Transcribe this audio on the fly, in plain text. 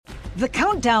The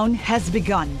countdown has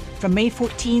begun. From May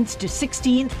 14th to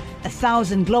 16th,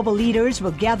 1,000 global leaders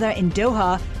will gather in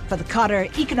Doha for the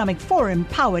Qatar Economic Forum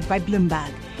powered by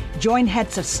Bloomberg. Join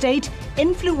heads of state,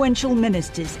 influential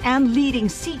ministers, and leading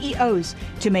CEOs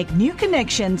to make new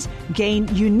connections,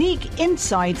 gain unique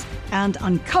insights, and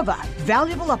uncover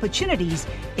valuable opportunities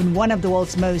in one of the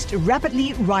world's most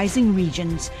rapidly rising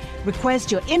regions.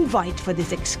 Request your invite for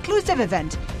this exclusive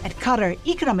event at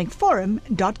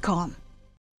QatarEconomicForum.com.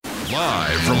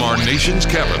 Live from our nation's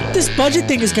capital. This budget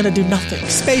thing is going to do nothing.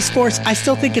 Space Force, I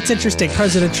still think it's interesting.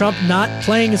 President Trump not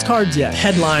playing his cards yet.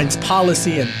 Headlines,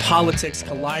 policy, and politics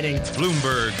colliding.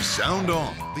 Bloomberg Sound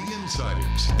On. The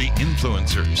insiders, the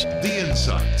influencers, the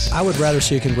insights. I would rather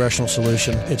see a congressional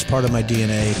solution. It's part of my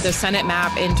DNA. The Senate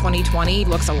map in 2020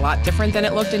 looks a lot different than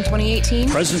it looked in 2018.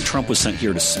 President Trump was sent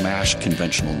here to smash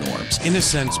conventional norms. In a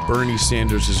sense, Bernie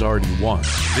Sanders has already won.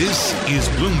 This is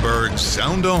Bloomberg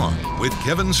Sound On with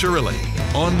Kevin Cirilli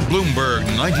on Bloomberg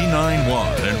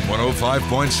 99.1 and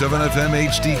 105.7 FM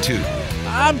HD2.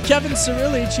 I'm Kevin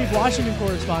Cirilli, Chief Washington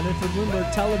Correspondent for Bloomberg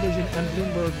Television and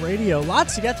Bloomberg Radio.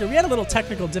 Lots to get through. We had a little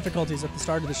technical difficulties at the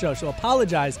start of the show, so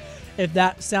apologize if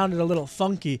that sounded a little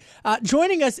funky.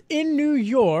 Joining us in New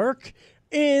York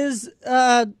is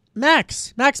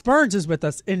Max. Max Burns is with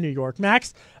us in New York.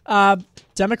 Max,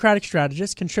 Democratic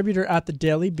strategist, contributor at the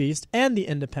Daily Beast and The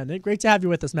Independent. Great to have you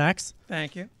with us, Max.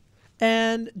 Thank you.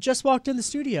 And just walked in the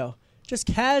studio. Just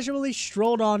casually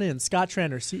strolled on in. Scott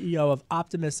Tranter, CEO of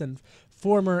Optimus and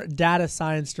former data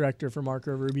science director for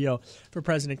Marco Rubio for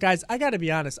president. Guys, I got to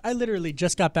be honest. I literally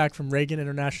just got back from Reagan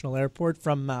International Airport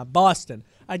from Boston.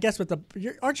 I guess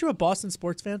aren't you a Boston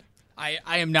sports fan? I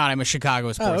am not. I'm a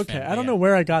Chicago sports fan. I don't know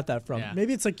where I got that from. Yeah.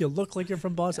 Maybe it's like you look like you're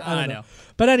from Boston. I don't know. know.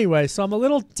 But anyway, so I'm a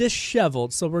little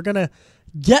disheveled. So we're going to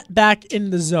get back in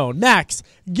the zone. Max,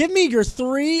 give me your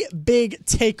 3 big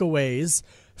takeaways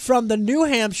from the New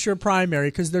Hampshire primary,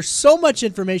 because there's so much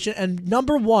information. And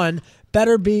number 1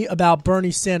 better be about Bernie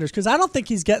Sanders, because I don't think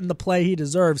he's getting the play he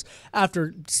deserves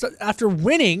after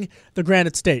winning the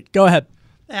Granite State. Go ahead.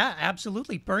 Yeah,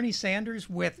 absolutely. Bernie Sanders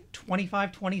with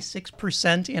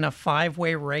 25-26% in a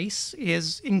 5-way race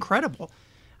is incredible.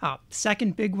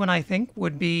 Second big one, I think,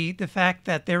 would be the fact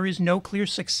that there is no clear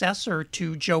successor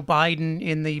to Joe Biden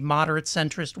in the moderate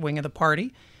centrist wing of the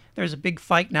party. There's a big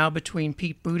fight now between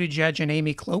Pete Buttigieg and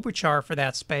Amy Klobuchar for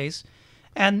that space.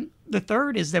 And the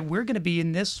third is that we're going to be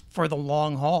in this for the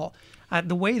long haul.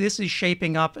 The way this is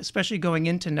shaping up, especially going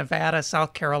into Nevada,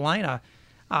 South Carolina,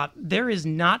 there is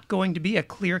not going to be a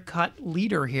clear-cut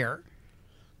leader here.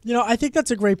 You know, I think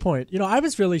that's a great point. You know, I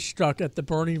was really struck at the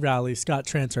Bernie rally, Scott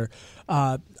Tranter.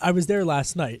 I was there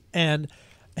last night, and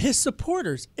his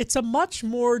supporters, it's a much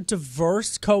more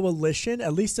diverse coalition,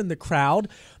 at least in the crowd,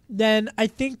 than I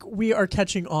think we are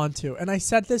catching on to. And I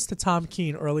said this to Tom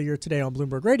Keene earlier today on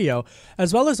Bloomberg Radio,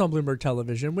 as well as on Bloomberg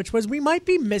Television, which was we might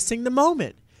be missing the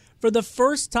moment. For the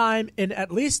first time in at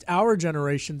least our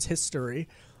generation's history,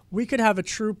 we could have a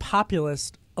true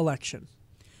populist election.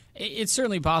 It's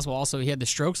certainly possible. Also, he had the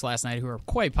Strokes last night, who are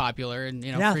quite popular, and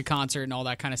free concert and all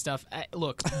that kind of stuff.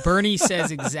 Look, Bernie says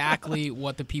exactly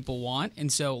what the people want, and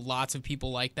so lots of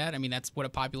people like that. I mean, that's what a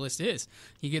populist is.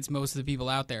 He gets most of the people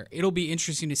out there. It'll be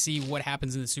interesting to see what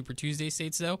happens in the Super Tuesday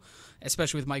states, though,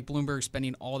 especially with Mike Bloomberg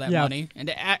spending all that money. And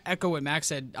to echo what Max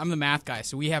said, I'm the math guy,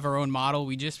 so we have our own model.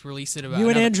 We just released it about you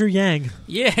and Andrew Yang.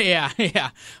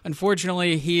 Yeah.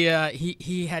 Unfortunately, he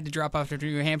had to drop off to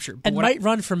New Hampshire, but might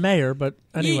run for mayor. But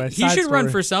anyway. He should run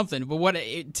for something, but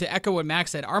to echo what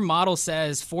Max said, our model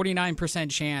says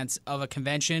 49% chance of a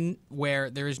convention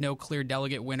where there is no clear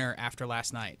delegate winner after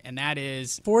last night, and that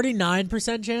is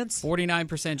 49% chance.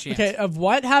 49% chance. Okay, of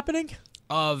what happening?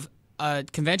 Of a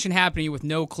convention happening with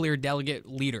no clear delegate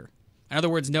leader. In other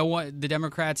words, the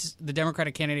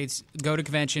Democratic candidates go to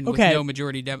convention with no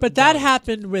majority. But that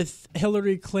happened with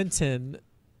Hillary Clinton,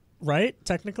 right?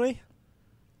 Technically.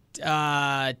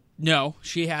 No,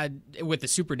 she had with the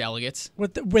superdelegates.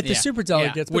 With the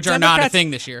superdelegates, which are not a thing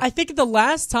this year. I think the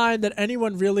last time that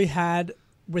anyone really had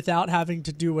without having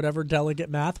to do whatever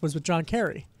delegate math was with John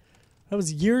Kerry. That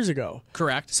was years ago.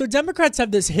 Correct. So Democrats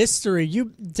have this history.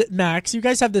 Max, you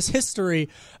guys have this history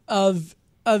of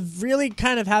really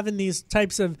kind of having these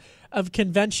types of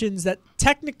conventions that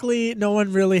technically no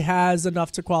one really has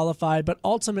enough to qualify, but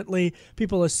ultimately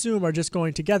people assume are just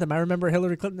going to get them. I remember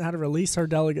Hillary Clinton had to release her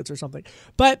delegates or something.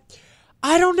 But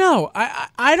I don't know.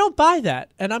 I don't buy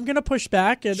that. And I'm going to push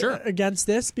back against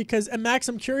this because, and Max,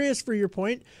 I'm curious for your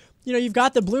point. You know, you've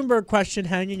got the Bloomberg question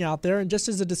hanging out there, and just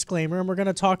as a disclaimer, and we're going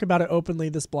to talk about it openly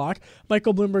this block,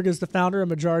 Michael Bloomberg is the founder and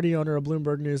majority owner of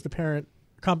Bloomberg News, the parent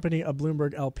company of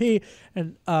Bloomberg LP,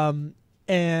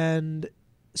 and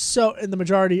and the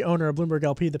majority owner of Bloomberg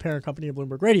LP, the parent company of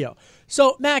Bloomberg Radio.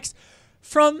 So, Max,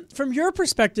 from your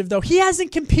perspective, though, he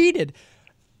hasn't competed.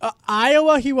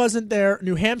 Iowa, he wasn't there.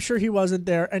 New Hampshire, he wasn't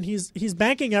there. And he's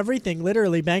banking everything,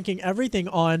 literally banking everything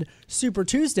on Super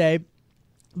Tuesday.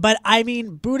 But, I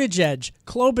mean, Buttigieg,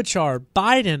 Klobuchar,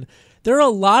 Biden, there are a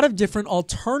lot of different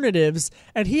alternatives,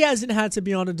 and he hasn't had to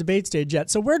be on a debate stage yet.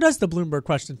 So where does the Bloomberg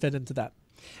question fit into that?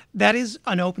 That is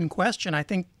an open question. I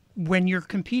think when you're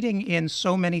competing in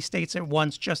so many states at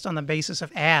once just on the basis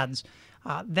of ads,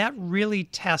 that really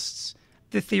tests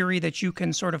the theory that you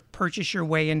can sort of purchase your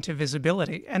way into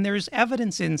visibility. And there's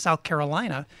evidence in South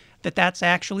Carolina that that's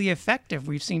actually effective.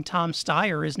 We've seen Tom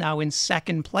Steyer is now in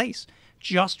second place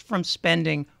just from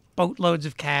spending boatloads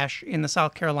of cash in the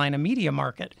South Carolina media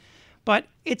market. But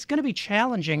it's going to be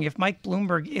challenging if Mike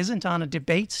Bloomberg isn't on a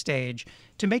debate stage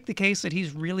to make the case that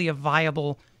he's really a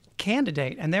viable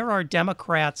candidate. And there are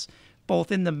Democrats,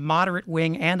 both in the moderate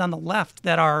wing and on the left,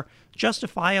 that are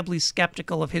justifiably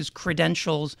skeptical of his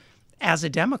credentials as a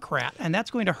Democrat. And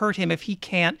that's going to hurt him if he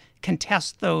can't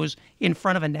contest those in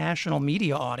front of a national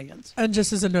media audience. And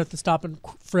just as a note, the stop and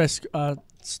frisk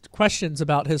questions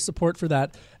about his support for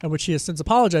that, and which he has since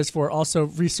apologized for, also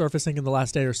resurfacing in the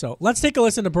last day or so. Let's take a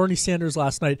listen to Bernie Sanders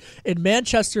last night in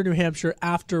Manchester, New Hampshire,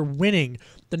 after winning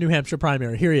the New Hampshire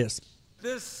primary. Here he is.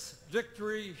 This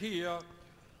victory here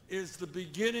is the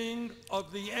beginning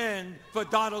of the end for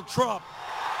Donald Trump.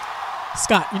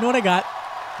 Scott, you know what I got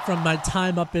from my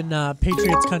time up in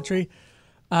Patriots country?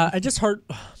 I just heard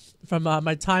from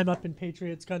my time up in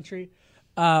Patriots country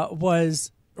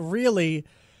was really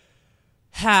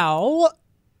how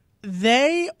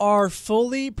they are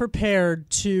fully prepared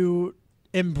to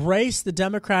embrace the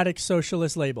Democratic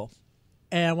Socialist label.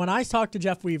 And when I talked to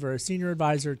Jeff Weaver, a senior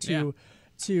advisor to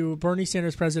Bernie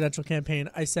Sanders' presidential campaign,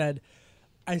 I said,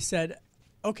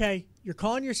 okay, you're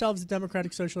calling yourselves a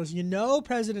Democratic Socialist. You know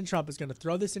President Trump is going to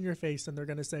throw this in your face, and they're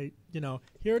going to say,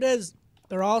 here it is.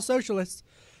 They're all socialists.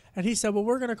 And he said, well,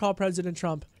 we're going to call President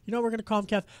Trump. You know what we're going to call him,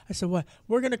 Kev? I said, what?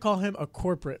 We're going to call him a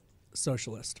corporate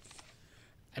socialist.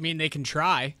 I mean, they can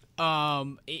try.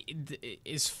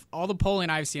 Is all the polling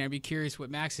I've seen, I'd be curious what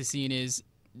Max has seen, is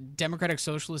Democratic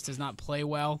Socialist does not play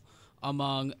well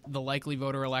among the likely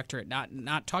voter electorate.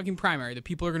 Not talking primary. The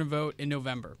people are going to vote in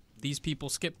November. These people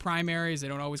skip primaries. They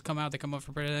don't always come out. They come up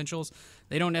for presidentials.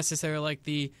 They don't necessarily like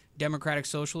the Democratic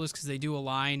Socialists because they do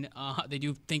align. They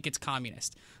do think it's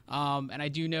communist. And I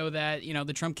do know that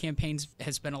the Trump campaign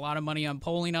has spent a lot of money on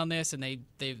polling on this, and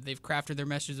they've crafted their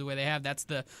message the way they have. That's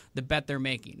the bet they're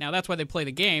making. Now that's why they play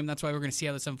the game. That's why we're going to see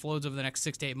how this unfolds over the next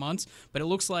 6 to 8 months. But it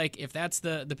looks like if that's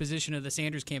the position of the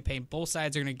Sanders campaign, both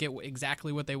sides are going to get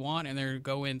exactly what they want, and they're going to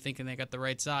go in thinking they got the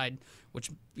right side, which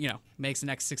makes the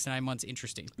next 6 to 9 months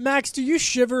interesting. Max, do you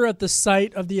shiver at the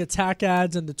sight of the attack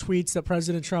ads and the tweets that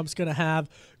President Trump's going to have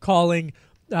calling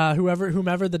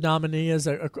whomever the nominee is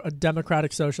a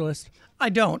Democratic Socialist? I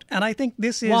don't, and I think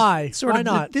this is why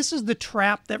not? This is the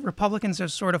trap that Republicans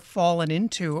have sort of fallen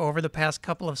into over the past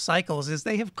couple of cycles. Is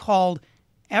they have called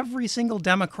every single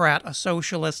Democrat a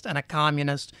socialist and a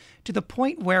communist, to the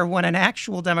point where when an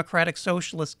actual Democratic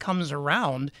Socialist comes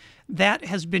around, that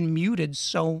has been muted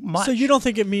so much. So you don't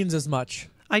think it means as much?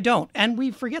 I don't. And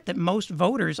we forget that most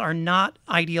voters are not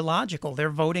ideological. They're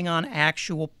voting on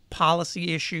actual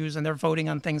policy issues, and they're voting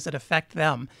on things that affect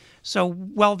them. So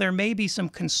while there may be some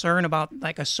concern about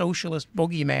like a socialist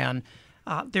boogeyman,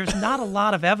 there's not a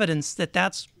lot of evidence that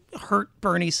that's hurt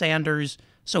Bernie Sanders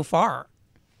so far.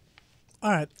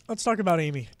 All right, let's talk about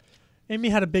Amy. Amy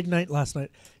had a big night last night.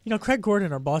 Craig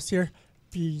Gordon, our boss here,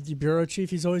 the bureau chief,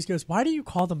 he always goes, why do you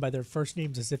call them by their first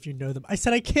names as if you know them? I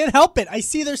said, I can't help it. I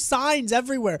see their signs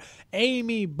everywhere.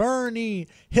 Amy, Bernie,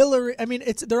 Hillary. I mean,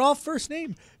 they're all first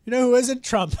name. You know who isn't?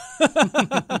 Trump.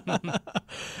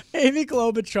 Amy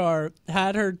Klobuchar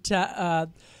had her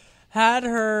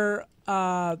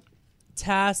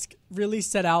task really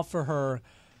set out for her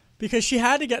because she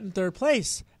had to get in third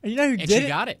place. And you know who did it? She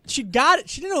got it. She got it.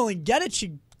 She didn't only get it,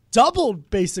 she doubled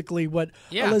basically what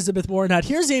Elizabeth Warren had.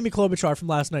 Here's Amy Klobuchar from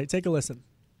last night. Take a listen.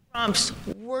 Trump's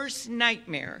worst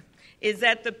nightmare is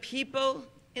that the people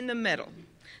in the middle,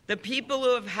 the people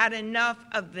who have had enough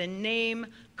of the name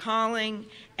calling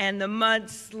and the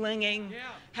mudslinging,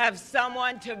 have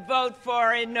someone to vote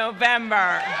for in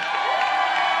November.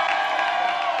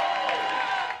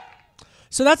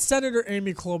 So that's Senator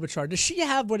Amy Klobuchar. Does she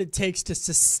have what it takes to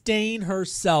sustain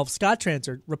herself, Scott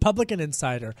Transer, Republican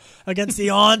insider, against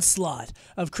the onslaught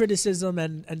of criticism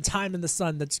and time in the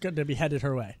sun that's going to be headed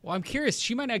her way? Well, I'm curious.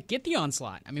 She might not get the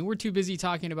onslaught. I mean, we're too busy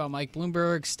talking about Mike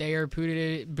Bloomberg, Steyer,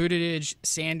 Buttigieg,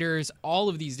 Sanders, all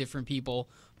of these different people.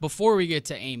 before we get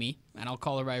to Amy, and I'll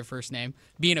call her by her first name,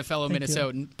 being a fellow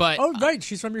Minnesotan. But right,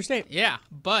 she's from your state. Yeah,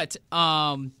 but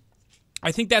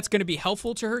I think that's going to be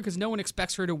helpful to her because no one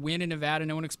expects her to win in Nevada.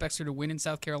 No one expects her to win in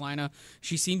South Carolina.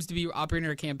 She seems to be operating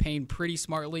her campaign pretty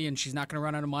smartly, and she's not going to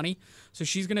run out of money. So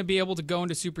she's going to be able to go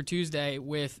into Super Tuesday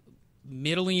with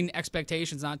middling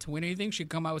expectations not to win anything. She'd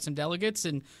come out with some delegates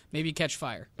and maybe catch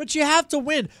fire. But you have to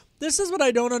win. This is what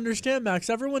I don't understand, Max.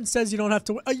 Everyone says you don't have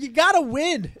to win. You got to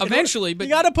win. Eventually. But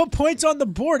you got to put points on the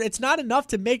board. It's not enough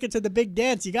to make it to the big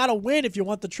dance. You got to win if you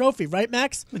want the trophy, right,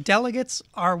 Max? The delegates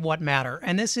are what matter.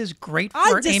 And this is great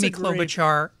for Amy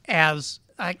Klobuchar as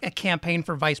a campaign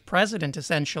for vice president,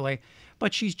 essentially.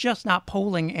 But she's just not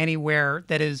polling anywhere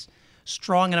that is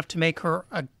strong enough to make her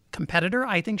a competitor.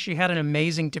 I think she had an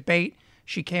amazing debate.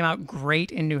 She came out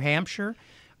great in New Hampshire.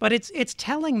 But it's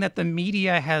telling that the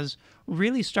media has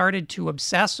really started to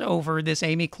obsess over this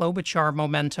Amy Klobuchar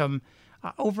momentum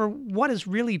over what has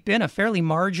really been a fairly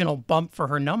marginal bump for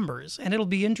her numbers. And it'll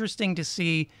be interesting to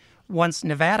see once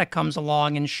Nevada comes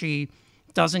along and she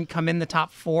doesn't come in the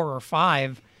top 4 or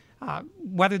 5,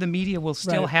 whether the media will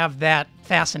still have that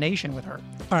fascination with her.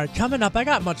 All right, coming up, I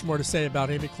got much more to say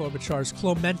about Amy Klobuchar's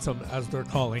Klomentum, as they're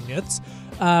calling it,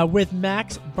 with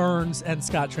Max Burns and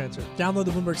Scott Transer. Download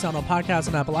the Bloomberg Sound On podcast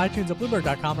on Apple iTunes at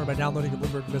Bloomberg.com or by downloading the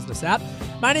Bloomberg Business app.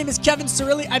 My name is Kevin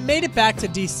Cirilli. I made it back to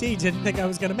D.C. Didn't think I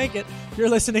was going to make it. You're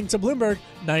listening to Bloomberg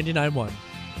 99.1.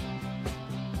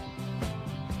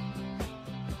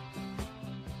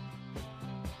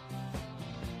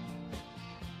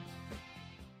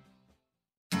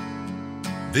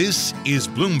 This is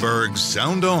Bloomberg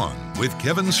Sound On with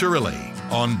Kevin Cirilli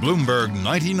on Bloomberg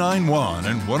 99.1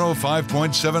 and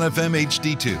 105.7 FM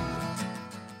HD2.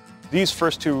 These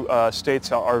first two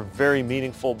states are very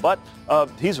meaningful, but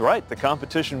he's right. The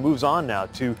competition moves on now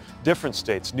to different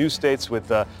states, new states with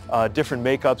different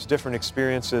makeups, different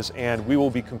experiences, and we will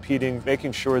be competing,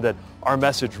 making sure that our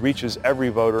message reaches every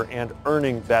voter and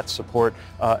earning that support,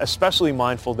 especially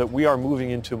mindful that we are moving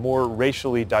into more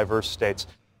racially diverse states.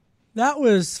 That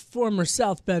was former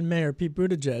South Bend Mayor Pete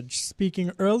Buttigieg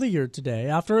speaking earlier today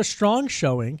after a strong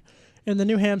showing in the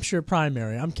New Hampshire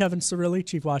primary. I'm Kevin Cirilli,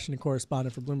 Chief Washington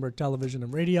Correspondent for Bloomberg Television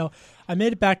and Radio. I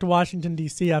made it back to Washington,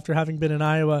 D.C. after having been in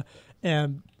Iowa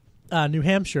and New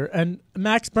Hampshire. And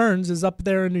Max Burns is up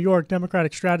there in New York,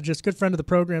 Democratic strategist, good friend of the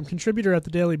program, contributor at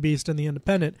the Daily Beast and The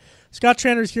Independent. Scott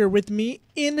Tranter's here with me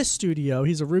in the studio.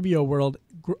 He's a Rubio World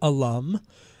alum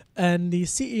and the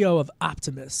CEO of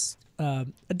Optimus. A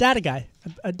data guy.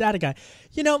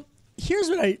 You know, here's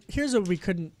what we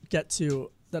couldn't get to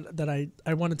that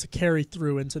I wanted to carry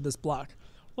through into this block.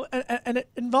 Well, and it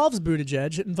involves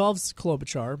Buttigieg, it involves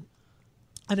Klobuchar,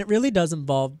 and it really does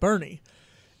involve Bernie,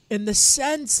 in the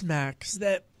sense, Max,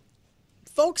 that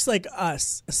folks like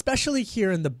us, especially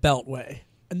here in the Beltway,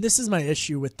 and this is my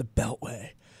issue with the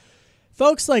Beltway.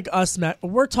 Folks like us, Max,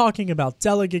 we're talking about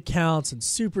delegate counts and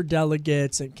super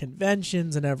delegates and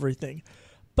conventions and everything,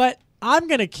 but I'm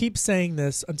going to keep saying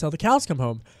this until the cows come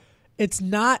home. It's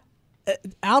not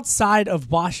outside of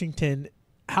Washington.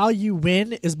 How you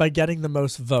win is by getting the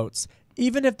most votes.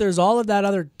 Even if there's all of that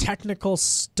other technical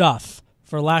stuff,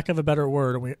 for lack of a better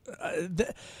word,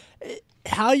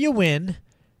 how you win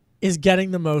is getting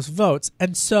the most votes.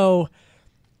 And so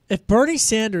if Bernie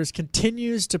Sanders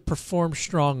continues to perform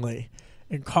strongly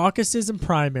in caucuses and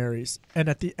primaries, and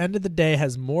at the end of the day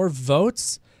has more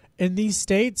votes in these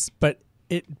states, but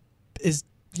it is,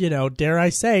 dare I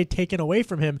say, taken away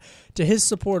from him, to his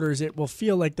supporters, it will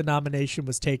feel like the nomination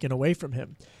was taken away from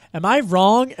him. Am I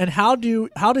wrong? And how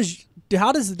does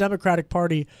the Democratic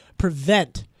Party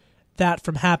prevent that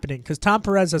from happening? Because Tom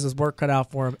Perez has his work cut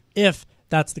out for him if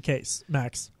that's the case,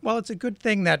 Max. Well, it's a good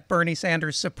thing that Bernie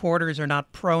Sanders supporters are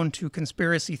not prone to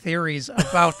conspiracy theories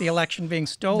about the election being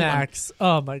stolen. Max,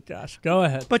 oh my gosh, go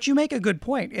ahead. But you make a good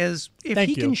point, is if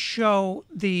he can show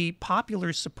the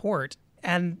popular support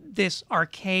and this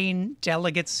arcane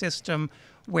delegate system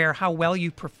where how well you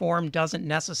perform doesn't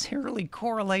necessarily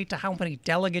correlate to how many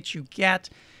delegates you get,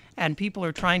 and people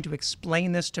are trying to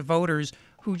explain this to voters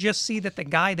who just see that the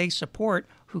guy they support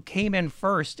who came in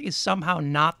first is somehow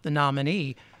not the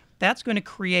nominee, that's going to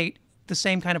create the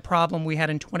same kind of problem we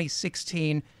had in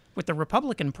 2016 with the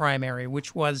Republican primary,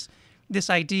 which was this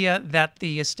idea that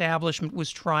the establishment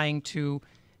was trying to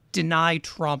deny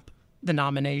Trump the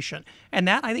nomination. And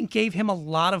that, I think, gave him a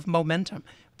lot of momentum.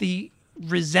 The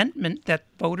resentment that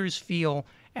voters feel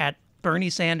at Bernie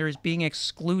Sanders being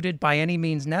excluded by any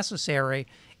means necessary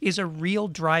is a real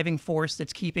driving force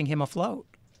that's keeping him afloat.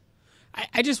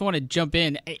 I just want to jump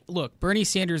in. Look, Bernie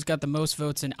Sanders got the most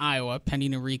votes in Iowa,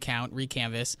 pending a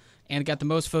recanvass, and got the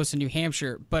most votes in New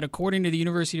Hampshire. But according to the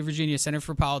University of Virginia Center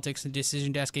for Politics and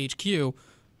Decision Desk HQ,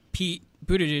 Pete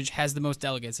Buttigieg has the most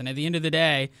delegates. And at the end of the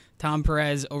day, Tom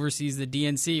Perez oversees the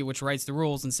DNC, which writes the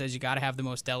rules and says you got to have the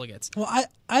most delegates. Well,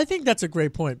 I think that's a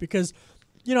great point because,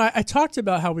 I talked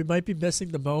about how we might be missing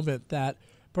the moment that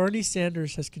Bernie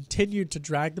Sanders has continued to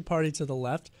drag the party to the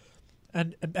left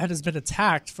and has been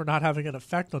attacked for not having an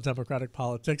effect on Democratic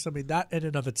politics. I mean, that in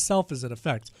and of itself is an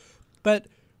effect. But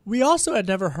we also had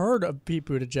never heard of Pete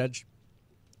Buttigieg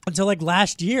until like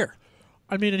last year.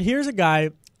 I mean, and here's a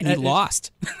guy... And he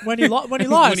lost. When he lost.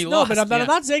 But I'm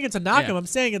not saying it's a knock him. I'm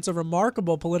saying it's a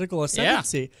remarkable political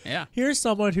ascendancy. Yeah. Here's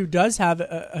someone who does have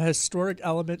a historic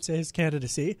element to his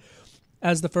candidacy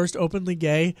as the first openly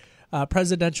gay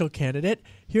presidential candidate.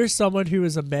 Here's someone who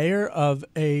is a mayor of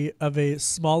a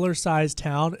smaller sized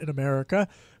town in America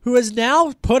who has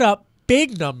now put up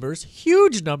big numbers,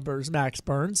 huge numbers, Max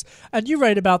Burns. And you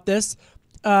write about this.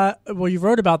 You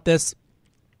wrote about this,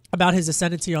 about his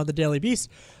ascendancy on the Daily Beast.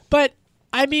 But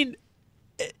I mean,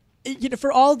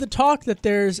 for all the talk that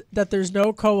there's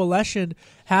no coalition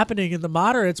happening in the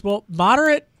moderates, well,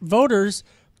 moderate voters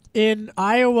in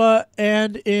Iowa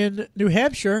and in New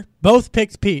Hampshire both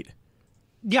picked Pete.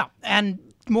 Yeah, and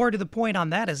more to the point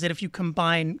on that is that if you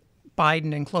combine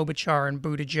Biden and Klobuchar and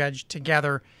Buttigieg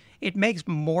together, it makes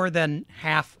more than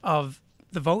half of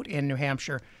the vote in New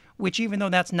Hampshire, which even though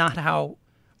that's not how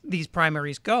these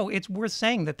primaries go, it's worth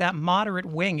saying that moderate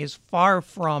wing is far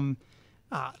from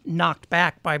knocked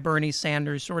back by Bernie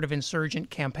Sanders' sort of insurgent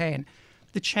campaign.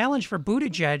 The challenge for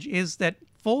Buttigieg is that,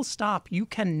 full stop, you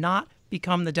cannot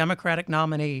become the Democratic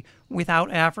nominee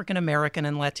without African-American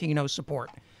and Latino support.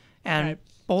 And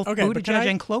both Buttigieg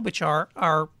and Klobuchar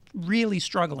are really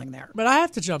struggling there. But I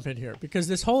have to jump in here because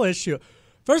this whole issue,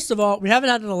 first of all, we haven't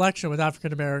had an election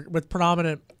with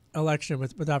predominant election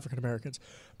with African Americans.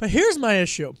 But here's my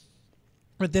issue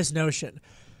with this notion.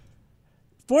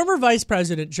 Former Vice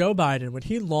President Joe Biden, when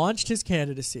he launched his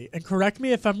candidacy, and correct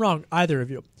me if I'm wrong, either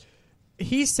of you,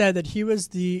 he said that he was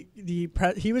he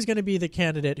was going to be the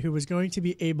candidate who was going to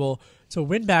be able to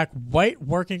win back white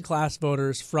working class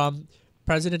voters from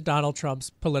President Donald Trump's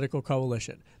political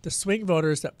coalition, the swing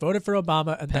voters that voted for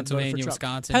Obama and then voted for Trump.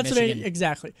 Wisconsin, Pennsylvania, Michigan.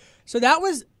 Exactly. So that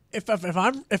was,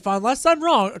 unless I'm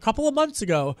wrong, a couple of months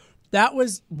ago, that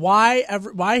was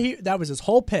that was his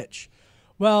whole pitch.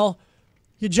 Well,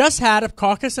 you just had a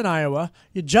caucus in Iowa.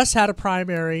 You just had a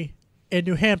primary in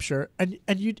New Hampshire, and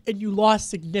you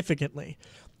lost significantly.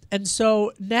 And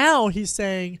so now he's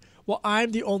saying, well,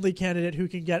 I'm the only candidate who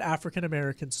can get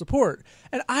African-American support.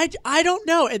 And I don't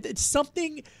know. It's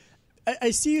something –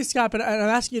 I see you, Scott, but I'm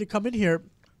asking you to come in here.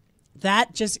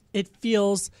 That just – it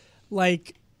feels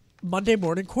like Monday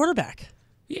morning quarterback.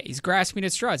 Yeah, he's grasping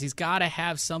at straws. He's got to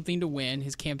have something to win.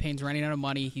 His campaign's running out of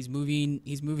money. He's moving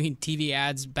TV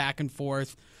ads back and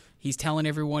forth. He's telling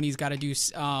everyone he's got to do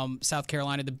South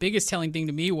Carolina. The biggest telling thing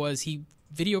to me was he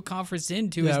video conferenced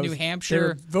into his New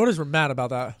Hampshire. Voters were mad about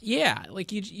that. Yeah,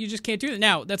 like you just can't do that.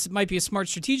 Now, that might be a smart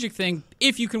strategic thing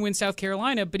if you can win South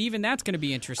Carolina, but even that's going to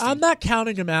be interesting. I'm not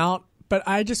counting him out, but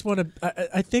I just want to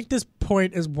 – I think this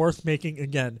point is worth making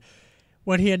again.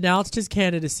 When he announced his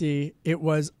candidacy, he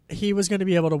was going to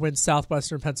be able to win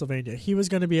southwestern Pennsylvania. He was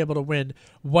going to be able to win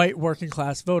white working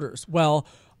class voters. Well,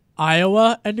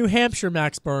 Iowa and New Hampshire,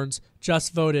 Max Burns,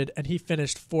 just voted, and he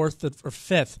finished 4th or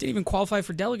 5th. Didn't even qualify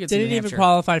for delegates in New Hampshire. Didn't even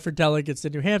qualify for delegates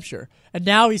in New Hampshire. And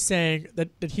now he's saying that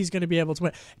he's going to be able to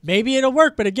win. Maybe it'll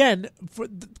work, but again,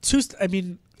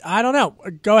 I don't know.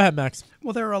 Go ahead, Max.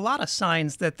 Well, there are a lot of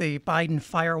signs that the Biden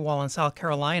firewall in South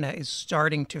Carolina is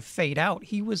starting to fade out.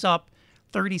 He was up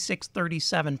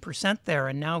 36-37% there,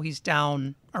 and now he's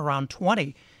down around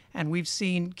 20%. And we've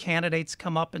seen candidates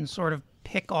come up and sort of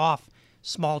pick off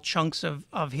small chunks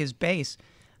of his base.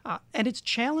 And it's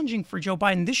challenging for Joe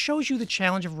Biden. This shows you the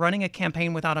challenge of running a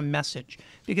campaign without a message.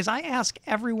 Because I ask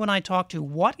everyone I talk to,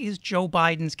 what is Joe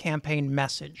Biden's campaign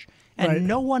message? And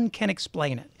no one can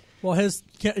explain it. Well,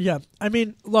 I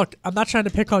mean, look, I'm not trying to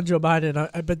pick on Joe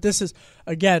Biden, but this is,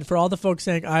 again, for all the folks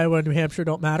saying Iowa and New Hampshire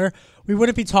don't matter, we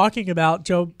wouldn't be talking about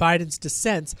Joe Biden's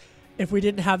descent if we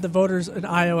didn't have the voters in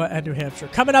Iowa and New Hampshire.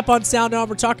 Coming up on Sound On,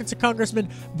 we're talking to Congressman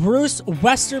Bruce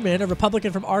Westerman, a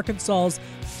Republican from Arkansas's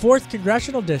 4th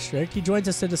Congressional District. He joins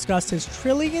us to discuss his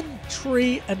Trillion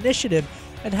Tree Initiative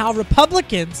and how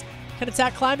Republicans can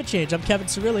attack climate change. I'm Kevin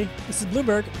Cirilli. This is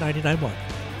Bloomberg 99.1.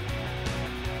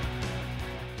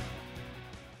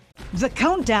 The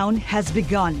countdown has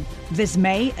begun. This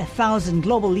May, 1,000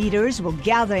 global leaders will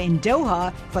gather in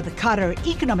Doha for the Qatar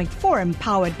Economic Forum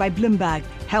powered by Bloomberg,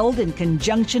 held in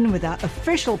conjunction with our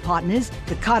official partners,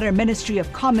 the Qatar Ministry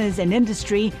of Commerce and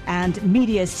Industry and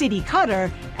Media City Qatar,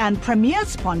 and premier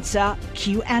sponsor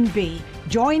QNB.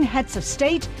 Join heads of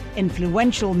state,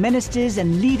 influential ministers,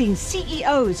 and leading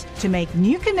CEOs to make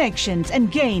new connections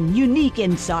and gain unique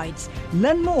insights.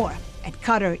 Learn more at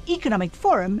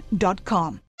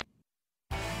QatarEconomicForum.com.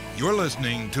 You're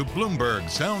listening to Bloomberg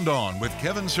Sound On with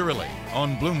Kevin Cirilli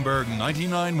on Bloomberg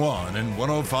 99.1 and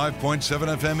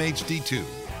 105.7 FM HD2.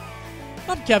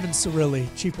 I'm Kevin Cirilli,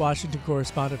 Chief Washington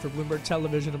Correspondent for Bloomberg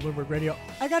Television and Bloomberg Radio.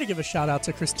 I got to give a shout out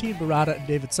to Christine Barada and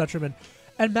David Sucherman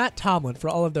and Matt Tomlin for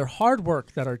all of their hard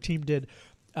work that our team did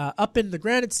up in the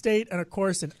Granite State and, of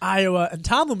course, in Iowa. And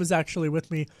Tomlin was actually with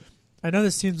me, I know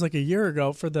this seems like a year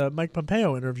ago, for the Mike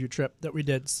Pompeo interview trip that we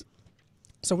did.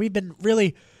 So we've been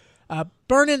really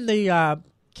burning the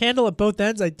candle at both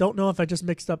ends. I don't know if I just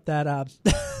mixed up that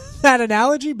that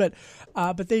analogy, but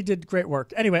they did great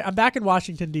work. Anyway, I'm back in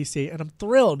Washington, D.C., and I'm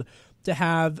thrilled to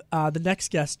have the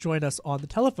next guest join us on the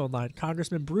telephone line,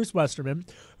 Congressman Bruce Westerman,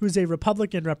 who's a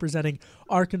Republican representing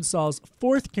Arkansas's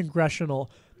 4th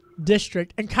Congressional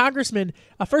District. And Congressman,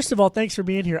 first of all, thanks for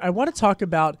being here. I want to talk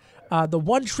about the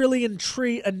 1 Trillion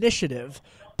Tree Initiative.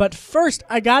 But first,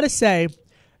 I got to say,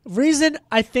 reason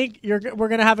I think we're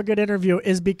going to have a good interview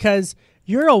is because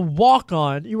you're a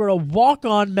walk-on. You were a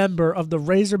walk-on member of the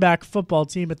Razorback football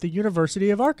team at the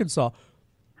University of Arkansas.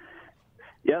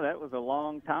 Yeah, that was a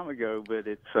long time ago, but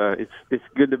it's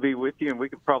good to be with you, and we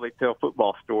could probably tell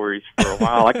football stories for a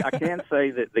while. I can say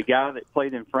that the guy that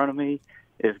played in front of me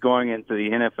is going into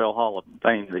the NFL Hall of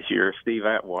Fame this year, Steve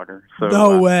Atwater. So,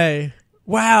 no way.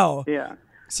 Wow. Yeah.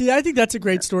 See, I think that's a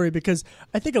great story because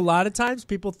I think a lot of times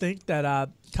people think that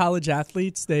college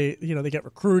athletes, they get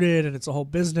recruited and it's a whole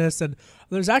business. And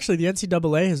there's actually the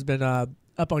NCAA has been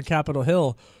up on Capitol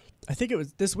Hill, I think it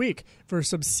was this week, for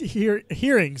some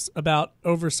hearings about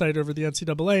oversight over the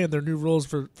NCAA and their new rules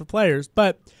for players.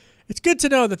 But it's good to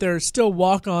know that there are still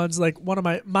walk-ons. Like one of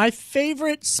my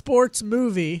favorite sports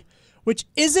movie, which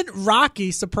isn't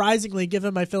Rocky, surprisingly,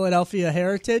 given my Philadelphia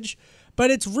heritage, but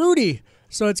it's Rudy.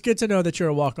 So it's good to know that you're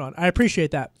a walk-on. I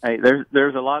appreciate that. Hey,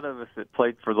 there's a lot of us that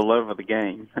played for the love of the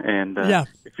game, and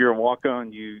if you're a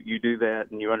walk-on, you do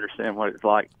that, and you understand what it's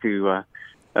like to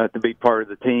be part of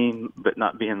the team, but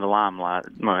not be in the limelight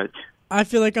much. I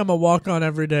feel like I'm a walk-on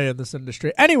every day in this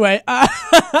industry. Anyway,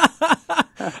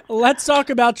 let's talk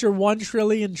about your 1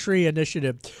 Trillion Tree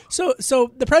Initiative. So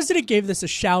the president gave this a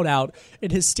shout-out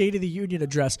in his State of the Union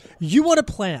address. You want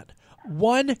to plant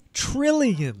 1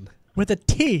 trillion with a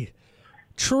T.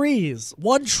 Trees,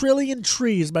 1 trillion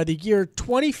trees by the year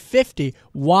 2050.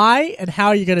 Why and how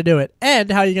are you going to do it?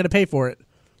 And how are you going to pay for it?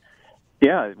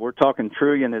 Yeah, we're talking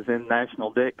trillion as in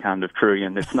national debt kind of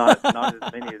trillion. It's not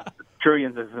as many as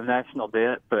trillions as the national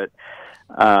debt, but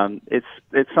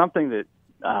it's something that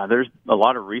there's a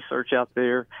lot of research out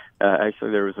there.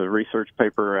 Actually, there was a research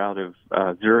paper out of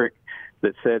Zurich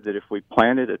that said that if we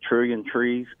planted 1 trillion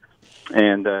trees,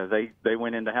 and they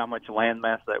went into how much land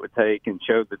mass that would take and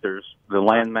showed that there's the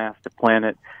land mass to plant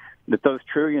it, that those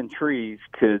trillion trees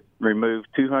could remove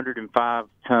 205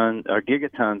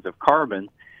 gigatons of carbon,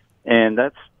 and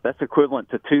that's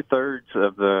equivalent to 2/3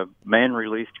 of the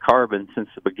man-released carbon since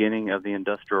the beginning of the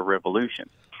Industrial Revolution.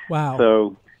 Wow.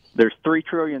 So there's 3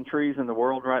 trillion trees in the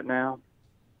world right now.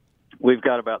 We've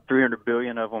got about 300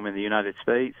 billion of them in the United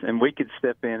States, and we could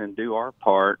step in and do our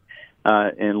part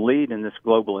and lead in this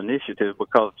global initiative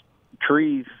because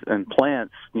trees and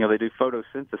plants, they do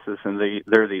photosynthesis and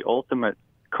they're the ultimate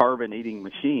carbon-eating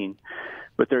machine.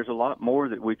 But there's a lot more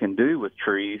that we can do with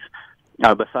trees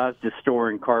besides just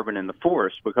storing carbon in the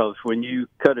forest, because when you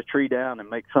cut a tree down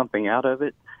and make something out of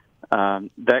it,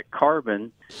 that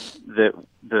carbon that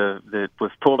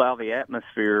was pulled out of the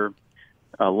atmosphere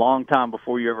a long time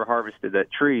before you ever harvested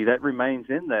that tree, that remains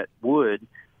in that wood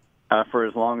for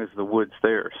as long as the wood's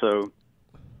there. So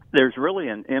there's really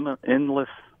an endless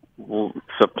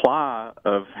supply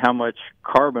of how much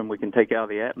carbon we can take out of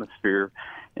the atmosphere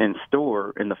and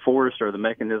store in the forest, or the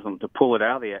mechanism to pull it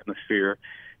out of the atmosphere.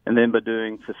 And then by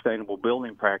doing sustainable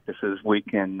building practices, we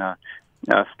can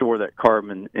store that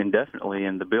carbon indefinitely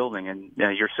in the building. And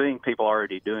you're seeing people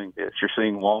already doing this. You're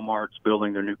seeing Walmart's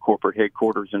building their new corporate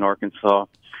headquarters in Arkansas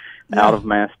out of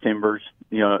mass timbers.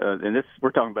 And this,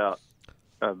 we're talking about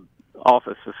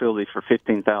office facilities for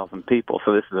 15,000 people.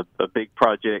 So this is a big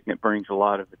project, and it brings a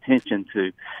lot of attention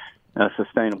to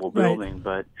sustainable building.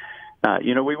 Right. But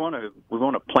we want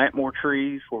to plant more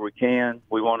trees where we can.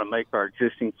 We want to make our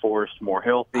existing forests more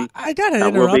healthy. I got to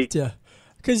interrupt you.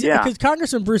 Because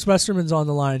Congressman Bruce Westerman's on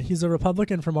the line. He's a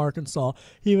Republican from Arkansas.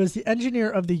 He was the Engineer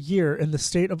of the Year in the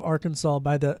state of Arkansas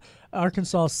by the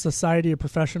Arkansas Society of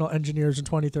Professional Engineers in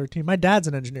 2013. My dad's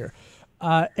an engineer,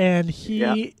 and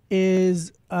he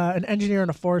is an engineer and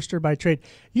a forester by trade.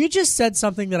 You just said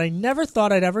something that I never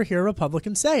thought I'd ever hear a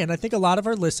Republican say, and I think a lot of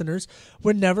our listeners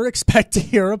would never expect to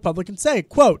hear a Republican say,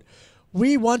 quote,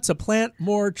 "We want to plant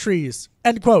more trees,"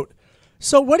 end quote.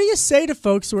 So what do you say to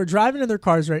folks who are driving in their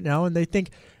cars right now and they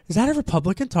think, is that a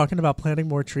Republican talking about planting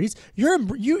more trees?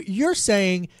 You're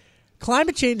saying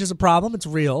climate change is a problem, it's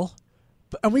real,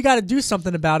 and we got to do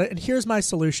something about it, and here's my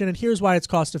solution, and here's why it's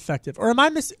cost effective. Or am I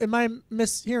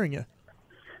mishearing you?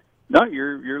 No,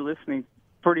 you're listening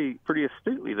pretty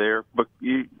astutely there. But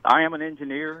I am an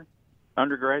engineer,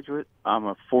 undergraduate. I'm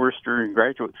a forester in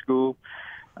graduate school.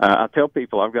 I tell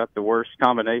people I've got the worst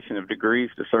combination of degrees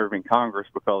to serve in Congress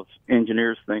because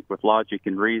engineers think with logic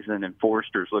and reason and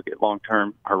foresters look at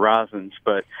long-term horizons.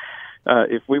 But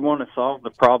if we want to solve the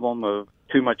problem of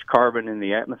too much carbon in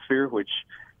the atmosphere, which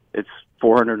it's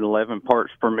 411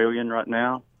 parts per million right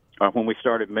now, when we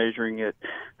started measuring it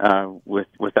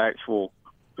with actual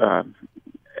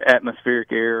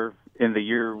atmospheric air in the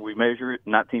year we measure it,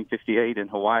 1958 in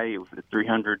Hawaii, it was at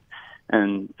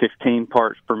 315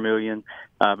 parts per million.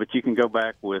 But you can go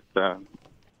back with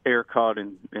air caught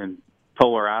in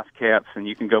polar ice caps, and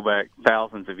you can go back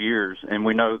thousands of years, and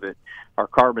we know that our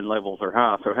carbon levels are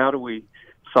high. So how do we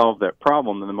solve that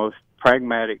problem? And the most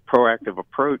pragmatic, proactive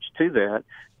approach to that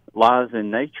lies in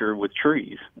nature with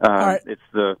trees. Right. It's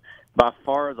by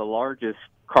far the largest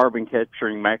carbon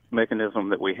capturing mechanism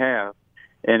that we have,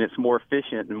 and it's more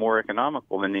efficient and more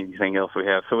economical than anything else we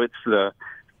have. So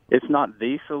it's not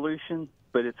the solution,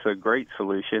 but it's a great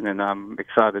solution, and I'm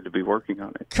excited to be working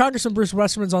on it. Congressman Bruce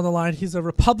Westerman's on the line. He's a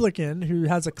Republican who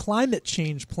has a climate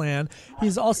change plan.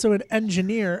 He's also an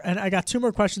engineer, and I got two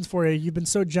more questions for you. You've been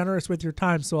so generous with your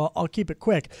time, so I'll keep it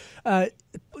quick.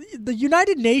 The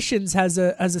United Nations has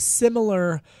a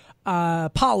similar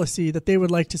policy that they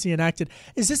would like to see enacted.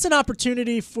 Is this an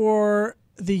opportunity for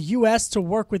the U.S. to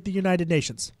work with the United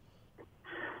Nations?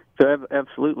 So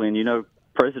absolutely, and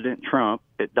President Trump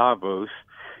at Davos,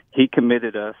 he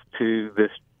committed us to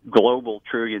this global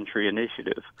trillion tree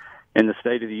initiative. In the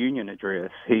State of the Union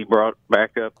address, he brought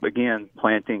back up again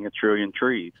planting 1 trillion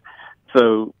trees.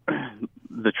 So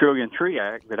the Trillion Tree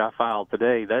Act that I filed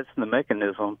today, that's the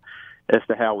mechanism as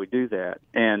to how we do that.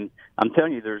 And I'm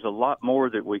telling you, there's a lot more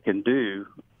that we can do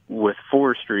with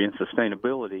forestry and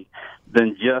sustainability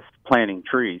than just planting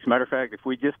trees. Matter of fact, if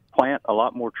we just plant a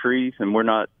lot more trees and we're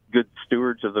not good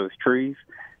stewards of those trees,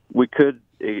 we could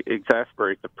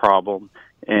exacerbate the problem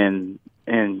and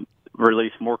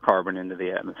release more carbon into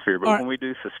the atmosphere. But when we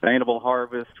do sustainable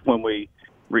harvest, when we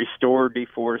restore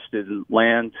deforested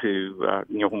land to,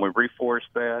 when we reforest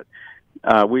that,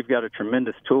 we've got a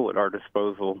tremendous tool at our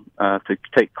disposal to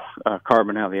take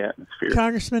carbon out of the atmosphere.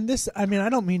 Congressman, I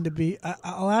don't mean to be,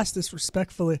 I'll ask this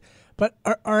respectfully, but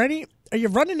are you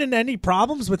running into any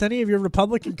problems with any of your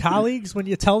Republican colleagues when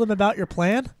you tell them about your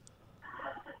plan?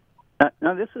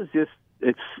 No, this is just,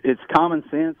 it's common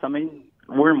sense. I mean,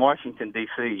 we're in Washington,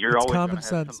 D.C. You're always going to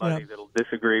have somebody that'll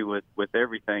disagree with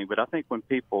everything. But I think when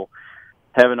people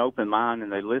have an open mind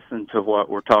and they listen to what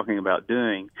we're talking about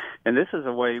doing, and this is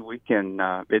a way we can,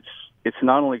 it's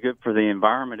not only good for the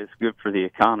environment, it's good for the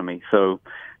economy. So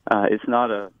it's not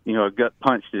a gut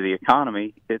punch to the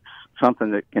economy. It's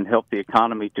something that can help the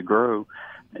economy to grow,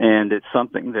 and it's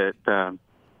something that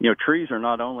trees are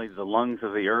not only the lungs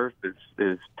of the earth,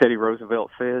 as Teddy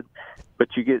Roosevelt said, but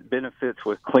you get benefits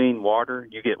with clean water,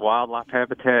 you get wildlife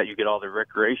habitat, you get all the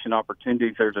recreation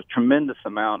opportunities. There's a tremendous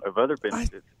amount of other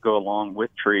benefits that go along with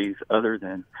trees other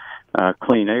than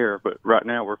clean air, but right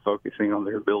now we're focusing on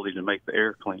their ability to make the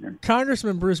air cleaner.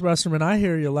 Congressman Bruce Westerman, I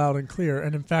hear you loud and clear,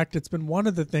 and in fact, it's been one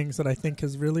of the things that I think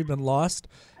has really been lost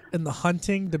in the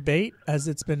hunting debate, as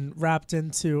it's been wrapped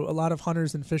into a lot of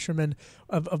hunters and fishermen,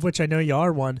 of which I know you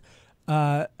are one,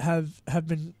 have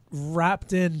been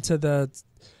wrapped into the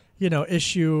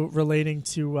issue relating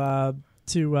to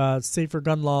safer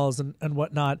gun laws and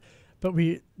whatnot. But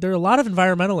there are a lot of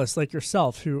environmentalists like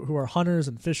yourself who are hunters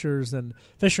and fishers and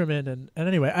fishermen. And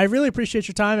anyway, I really appreciate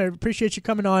your time. I appreciate you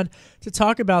coming on to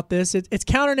talk about this. It's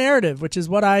counter-narrative, which is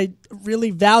what I really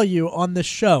value on this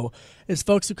show, is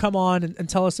folks who come on and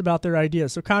tell us about their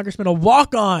ideas. So, Congressman, a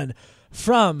walk-on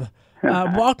from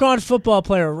walk-on football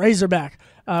player, Razorback.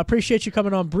 Appreciate you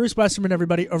coming on. Bruce Westerman,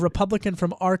 everybody, a Republican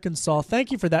from Arkansas.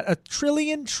 Thank you for that. 1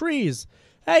 trillion trees.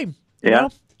 Hey,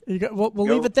 we'll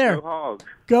leave it there. Go Hogs.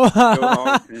 Go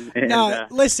hard.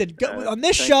 Listen, on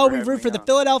this show, we root for the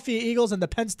Philadelphia Eagles and the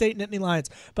Penn State Nittany Lions,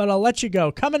 but I'll let you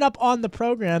go. Coming up on the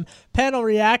program, panel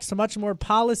reacts to much more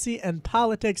policy and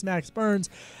politics. Max Burns,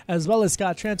 as well as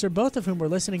Scott Tranter, both of whom were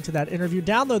listening to that interview.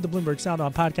 Download the Bloomberg Sound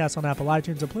On podcast on Apple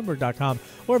iTunes at Bloomberg.com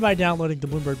or by downloading the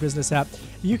Bloomberg Business app.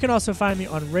 You can also find me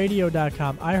on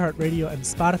radio.com, iHeartRadio, and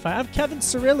Spotify. I'm Kevin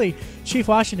Cirilli, Chief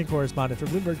Washington Correspondent for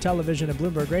Bloomberg Television and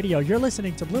Bloomberg Radio. You're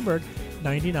listening to Bloomberg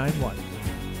 99.1.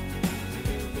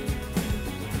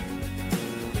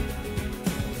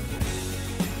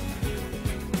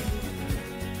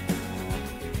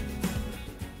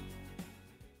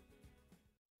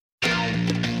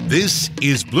 This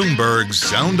is Bloomberg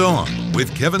Sound On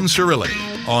with Kevin Cirilli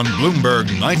on Bloomberg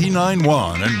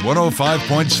 99.1 and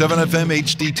 105.7 FM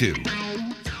HD2.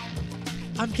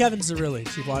 I'm Kevin Cirilli,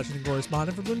 Chief Washington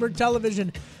Correspondent for Bloomberg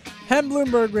Television and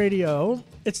Bloomberg Radio.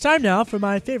 It's time now for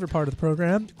my favorite part of the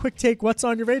program, Quick Take What's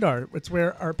on Your Radar. It's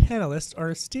where our panelists, our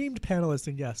esteemed panelists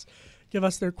and guests, give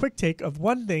us their quick take of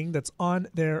one thing that's on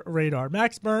their radar.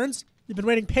 Max Burns, you've been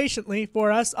waiting patiently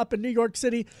for us up in New York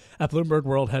City at Bloomberg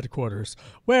World Headquarters,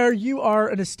 where you are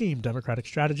an esteemed Democratic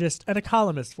strategist and a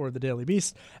columnist for the Daily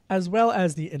Beast, as well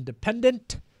as the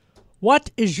Independent.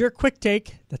 What is your quick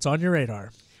take that's on your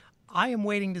radar? I am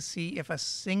waiting to see if a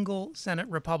single Senate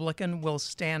Republican will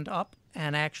stand up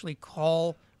and actually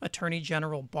call Attorney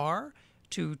General Barr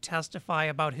to testify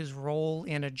about his role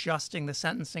in adjusting the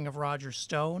sentencing of Roger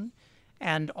Stone,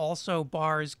 and also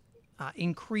Barr's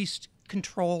increased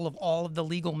control of all of the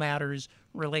legal matters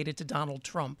related to Donald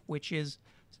Trump, which is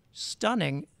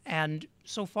stunning. And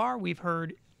so far, we've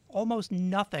heard almost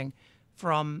nothing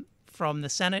from the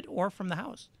Senate or from the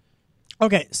House.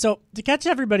 Okay, so to catch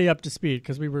everybody up to speed,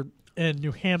 because we were in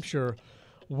New Hampshire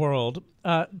world,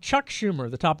 Chuck Schumer,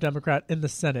 the top Democrat in the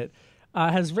Senate,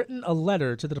 has written a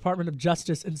letter to the Department of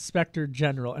Justice Inspector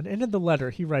General. And in the letter,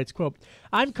 he writes, quote,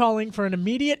 "I'm calling for an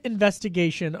immediate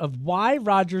investigation of why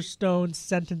Roger Stone's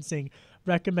sentencing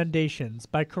recommendations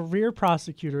by career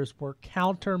prosecutors were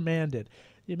countermanded.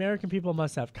 The American people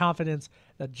must have confidence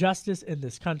that justice in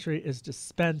this country is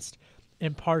dispensed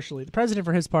impartially." The president,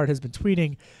 for his part, has been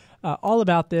tweeting all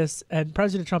about this, and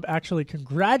President Trump actually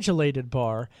congratulated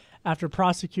Barr after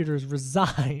prosecutors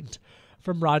resigned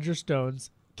from Roger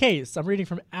Stone's case. I'm reading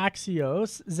from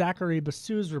Axios. Zachary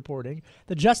Basu's reporting.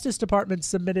 The Justice Department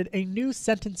submitted a new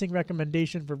sentencing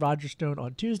recommendation for Roger Stone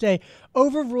on Tuesday,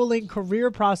 overruling career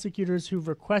prosecutors who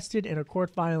requested in a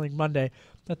court filing Monday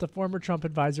that the former Trump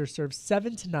advisor serve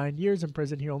 7 to 9 years in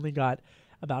prison. He only got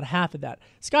about half of that.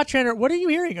 Scott Tranter, what are you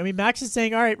hearing? I mean, Max is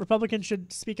saying, all right, Republicans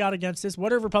should speak out against this.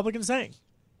 What are Republicans saying?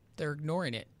 They're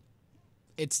ignoring it.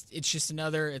 It's just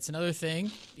another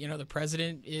thing. You know, the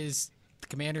president is the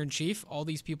commander-in-chief. All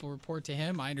these people report to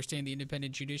him. I understand the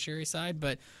independent judiciary side,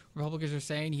 but Republicans are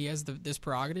saying he has this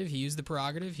prerogative. He used the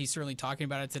prerogative. He's certainly talking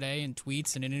about it today in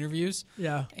tweets and in interviews.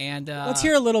 Yeah. And let's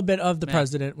hear a little bit of the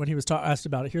president when he was asked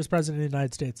about it. Here's President of the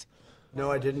United States. No,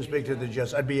 I didn't speak to the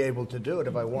justice. I'd be able to do it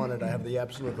if I wanted. I have the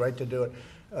absolute right to do it.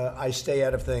 I stay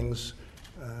out of things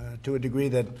to a degree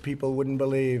that people wouldn't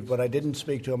believe, but I didn't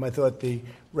speak to him. I thought the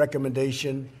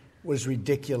recommendation was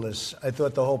ridiculous. I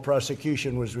thought the whole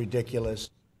prosecution was ridiculous.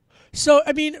 So,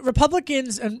 I mean,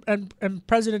 Republicans and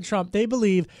President Trump, they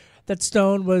believe that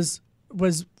Stone was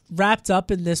wrapped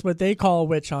up in this, what they call a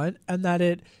witch hunt, and that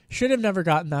it should have never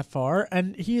gotten that far.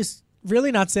 And he's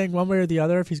really not saying one way or the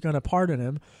other if he's going to pardon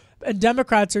him. And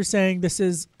Democrats are saying this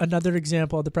is another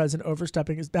example of the president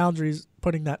overstepping his boundaries,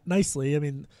 putting that nicely. I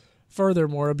mean,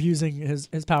 furthermore, abusing his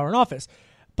power in office.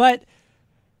 But,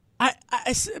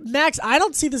 Max, I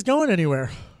don't see this going anywhere.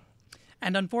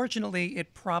 And unfortunately,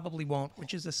 it probably won't,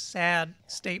 which is a sad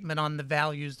statement on the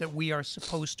values that we are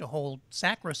supposed to hold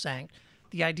sacrosanct.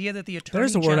 The idea that the Attorney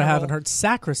There's a word I haven't heard,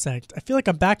 sacrosanct. I feel like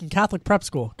I'm back in Catholic prep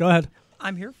school. Go ahead.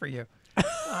 I'm here for you.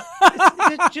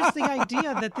 It's just the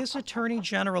idea that this Attorney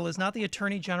General is not the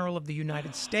Attorney General of the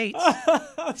United States.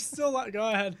 Go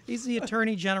ahead. He's the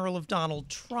Attorney General of Donald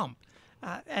Trump.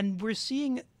 And we're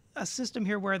seeing a system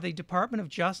here where the Department of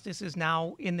Justice is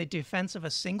now in the defense of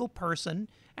a single person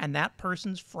and that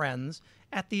person's friends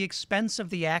at the expense of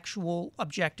the actual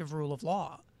objective rule of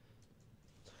law.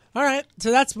 All right.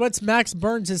 So that's what's Max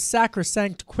Burns'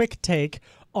 sacrosanct quick take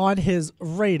on his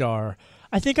radar.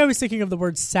 I think I was thinking of the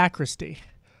word sacristy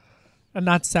and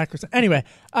not sacrosanct. Anyway,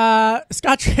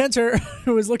 Scott Tranter,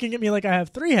 who is looking at me like I have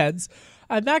 3 heads.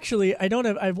 I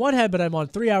have 1 head, but I'm on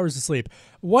 3 hours of sleep.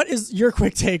 What is your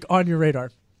quick take on your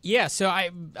radar? Yeah, so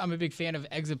I'm a big fan of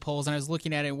exit polls, and I was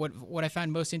looking at it. And what I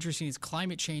found most interesting is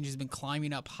climate change has been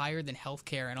climbing up higher than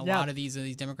healthcare, and a lot of these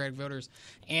Democratic voters.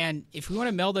 And if we want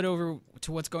to meld it over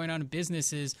to what's going on in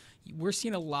businesses, we're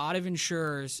seeing a lot of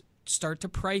insurers start to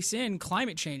price in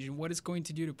climate change and what it's going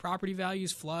to do to property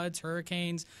values, floods,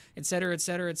 hurricanes, et cetera, et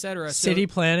cetera, et cetera. City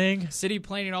planning,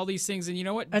 all these things. And you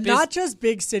know what? And not just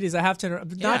big cities. I have to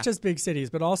not just big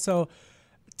cities, but also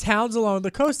towns along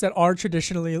the coast that are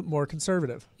traditionally more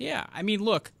conservative. Yeah. I mean,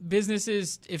 look,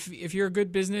 businesses, if you're a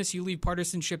good business, you leave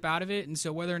partisanship out of it. And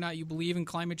so whether or not you believe in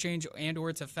climate change and or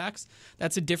its effects,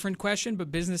 that's a different question.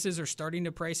 But businesses are starting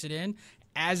to price it in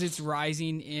as it's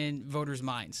rising in voters'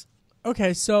 minds.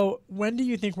 Okay, so when do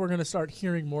you think we're going to start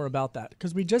hearing more about that?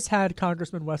 Because we just had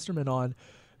Congressman Westerman on,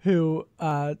 who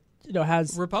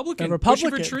has Republican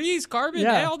pushing for trees, carbon,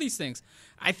 all these things.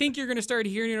 I think you're going to start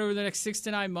hearing it over the next 6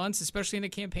 to 9 months, especially in the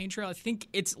campaign trail. I think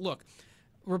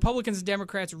Republicans and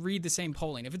Democrats read the same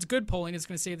polling. If it's good polling, it's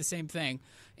going to say the same thing.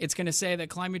 It's going to say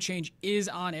that climate change is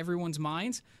on everyone's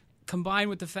minds, combined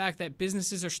with the fact that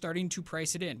businesses are starting to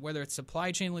price it in, whether it's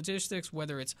supply chain logistics,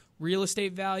 whether it's real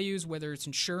estate values, whether it's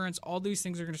insurance, all these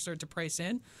things are going to start to price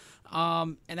in.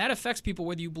 And that affects people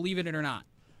whether you believe in it or not.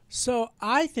 So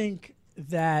I think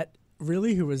that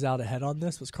really who was out ahead on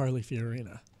this was Carly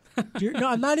Fiorina.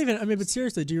 But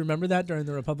seriously, do you remember that during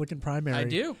the Republican primary? I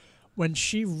do. When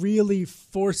she really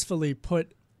forcefully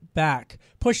pushed back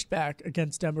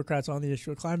against Democrats on the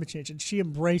issue of climate change. And she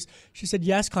said,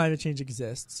 yes, climate change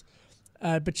exists,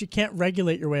 but you can't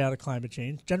regulate your way out of climate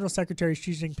change. General Secretary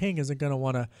Xi Jinping isn't going to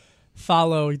want to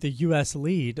follow the U.S.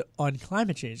 lead on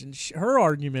climate change. And her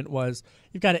argument was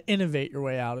you've got to innovate your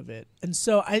way out of it. And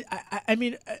so, I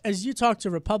mean, as you talk to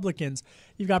Republicans,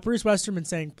 you've got Bruce Westerman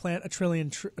saying plant a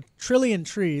trillion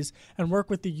trees and work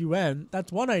with the UN.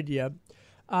 That's one idea.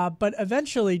 But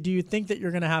eventually, do you think that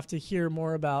you're going to have to hear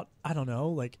more about, I don't know,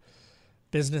 like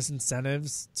business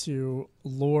incentives to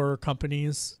lure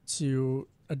companies to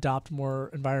adopt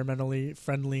more environmentally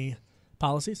friendly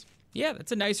policies? Yeah,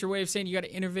 that's a nicer way of saying you got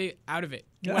to innovate out of it.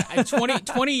 Yeah.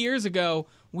 20 years ago,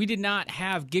 we did not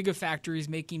have gigafactories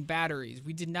making batteries.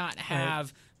 We did not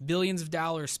have billions of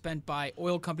dollars spent by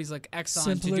oil companies like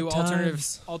Exxon to do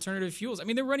alternative fuels. I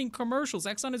mean, they're running commercials.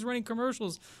 Exxon is running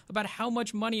commercials about how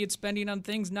much money it's spending on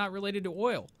things not related to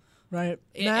oil. Right.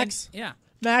 Max,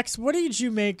 what did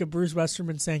you make of Bruce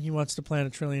Westerman saying he wants to plant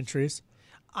 1 trillion trees?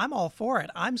 I'm all for it.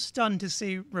 I'm stunned to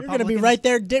see Republicans. You're going to be right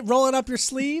there rolling up your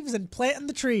sleeves and planting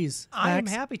the trees. I'm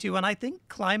happy to. And I think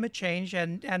climate change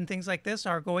and things like this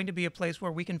are going to be a place where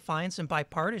we can find some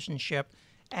bipartisanship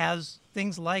as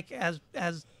things like, as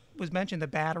was mentioned, the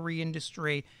battery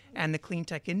industry and the clean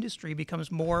tech industry becomes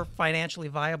more financially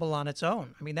viable on its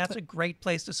own. I mean, that's a great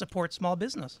place to support small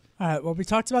business. All right. Well, we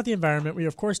talked about the environment. We,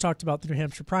 of course, talked about the New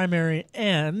Hampshire primary,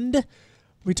 and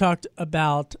we talked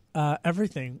about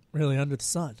everything really under the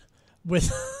sun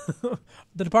with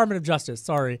the Department of Justice.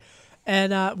 Sorry.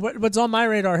 And what's on my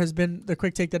radar has been the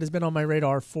quick take that has been on my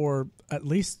radar for at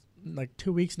least like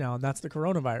 2 weeks now, and that's the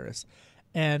coronavirus.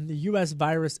 And the U.S.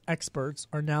 virus experts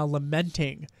are now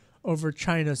lamenting over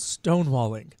China's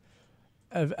stonewalling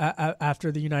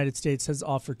after the United States has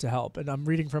offered to help. And I'm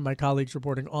reading from my colleagues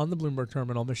reporting on the Bloomberg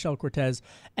terminal, Michelle Cortez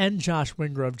and Josh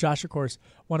Wingrove. Josh, of course,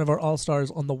 one of our all-stars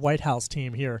on the White House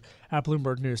team here at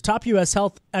Bloomberg News. Top U.S.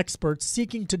 health experts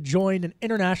seeking to join an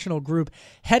international group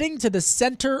heading to the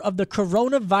center of the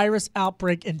coronavirus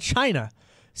outbreak in China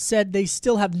said they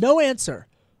still have no answer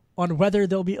on whether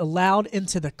they'll be allowed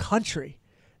into the country.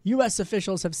 U.S.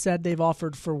 officials have said they've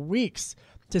offered for weeks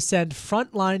to send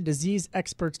frontline disease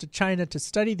experts to China to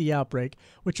study the outbreak,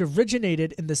 which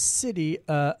originated in the city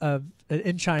originated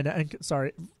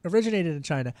in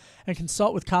China, and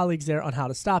consult with colleagues there on how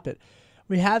to stop it.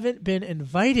 We haven't been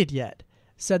invited yet,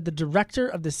 said the director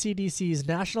of the CDC's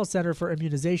National Center for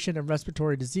Immunization and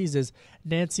Respiratory Diseases,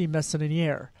 Nancy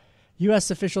Messonnier.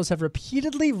 U.S. officials have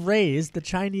repeatedly raised the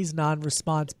Chinese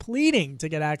non-response, pleading to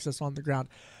get access on the ground.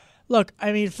 Look,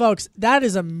 I mean, folks,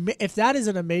 if that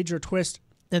isn't a major twist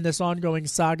in this ongoing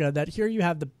saga, that here you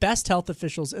have the best health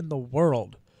officials in the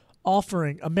world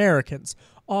offering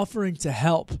to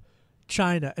help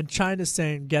China, and China's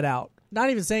saying get out. Not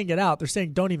even saying get out, they're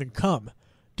saying don't even come.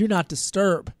 Do not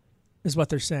disturb is what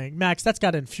they're saying. Max, that's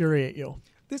got to infuriate you.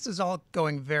 This is all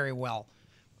going very well.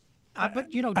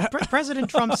 But, you know, President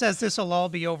Trump says this will all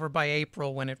be over by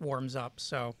April when it warms up,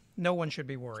 so no one should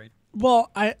be worried.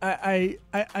 Well, I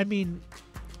mean,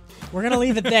 we're going to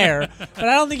leave it there, but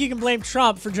I don't think you can blame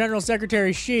Trump for General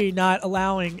Secretary Xi not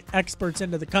allowing experts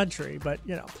into the country. But,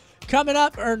 you know, coming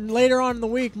up or later on in the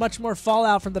week, much more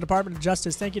fallout from the Department of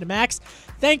Justice. Thank you to Max.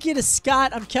 Thank you to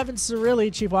Scott. I'm Kevin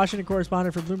Cirilli, Chief Washington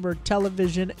Correspondent for Bloomberg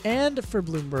Television and for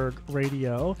Bloomberg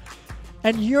Radio.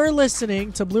 And you're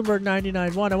listening to Bloomberg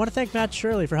 99.1. I want to thank Matt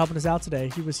Shirley for helping us out today.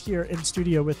 He was here in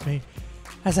studio with me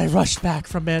as I rushed back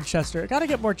from Manchester. I got to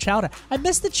get more chowder. I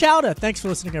missed the chowder. Thanks for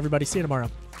listening, everybody. See you tomorrow.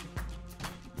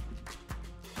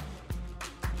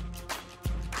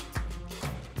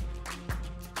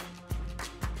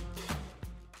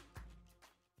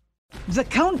 The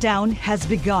countdown has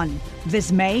begun.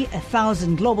 This May,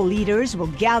 1,000 global leaders will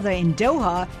gather in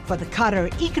Doha for the Qatar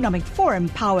Economic Forum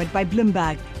powered by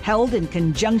Bloomberg, held in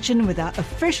conjunction with our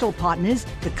official partners,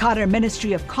 the Qatar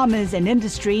Ministry of Commerce and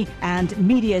Industry and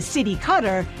Media City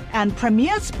Qatar, and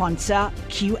premier sponsor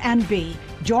QNB.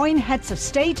 Join heads of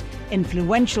state,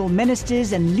 influential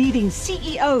ministers, and leading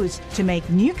CEOs to make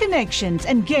new connections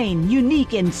and gain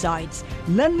unique insights.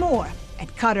 Learn more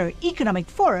at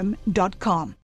QatarEconomicForum.com.